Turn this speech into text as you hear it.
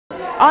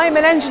I'm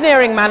an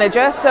engineering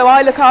manager, so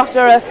I look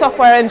after a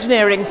software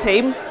engineering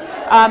team,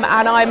 and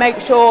I make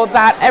sure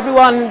that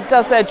everyone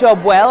does their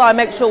job well. I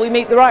make sure we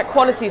meet the right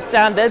quality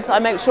standards. I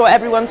make sure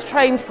everyone's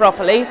trained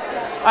properly.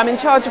 I'm in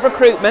charge of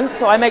recruitment,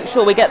 so I make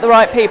sure we get the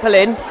right people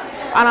in.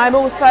 And I'm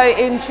also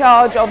in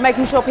charge of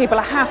making sure people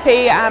are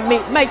happy and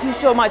making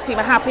sure my team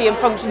are happy and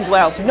functions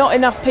well. Not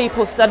enough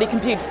people study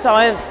computer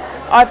science.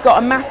 I've got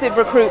a massive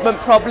recruitment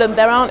problem.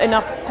 There aren't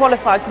enough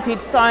qualified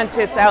computer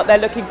scientists out there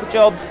looking for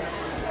jobs.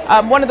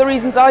 One of the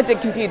reasons I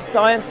did computer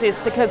science is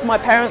because my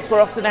parents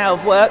were often out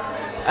of work,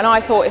 and I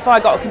thought if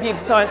I got a computer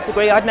science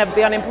degree I'd never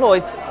be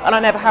unemployed, and I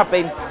never have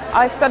been.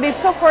 I studied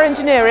software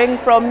engineering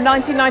from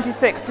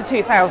 1996 to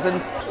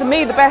 2000. For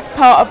me, the best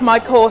part of my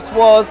course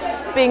was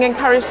being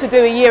encouraged to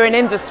do a year in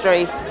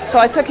industry. So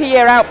I took a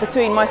year out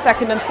between my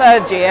second and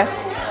third year,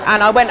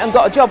 and I went and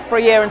got a job for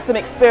a year and some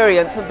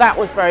experience, and that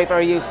was very,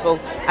 very useful.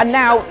 And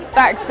now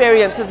that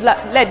experience has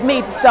led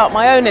me to start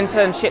my own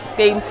internship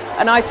scheme,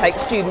 and I take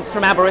students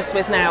from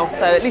Aberystwyth now,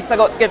 so at least I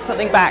got to give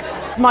something back.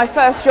 My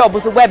first job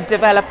was a web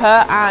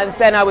developer, and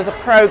then I was a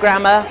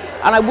programmer,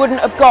 and I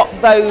wouldn't have got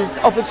those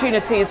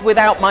opportunities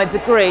without my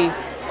degree.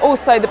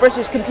 Also, the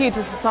British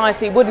Computer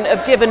Society wouldn't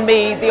have given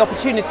me the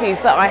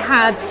opportunities that I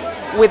had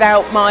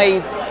without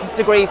my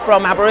degree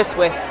from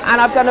Aberystwyth.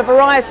 And I've done a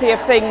variety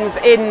of things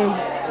in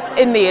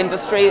the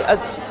industry,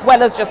 as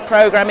well as just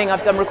programming.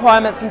 I've done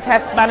requirements and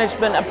test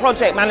management and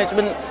project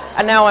management,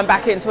 and now I'm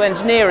back into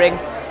engineering.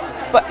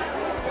 But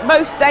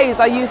most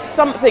days I use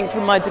something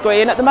from my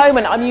degree, and at the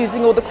moment I'm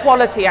using all the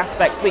quality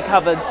aspects we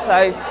covered.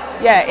 So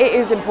yeah, it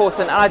is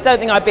important, and I don't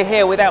think I'd be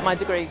here without my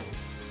degree.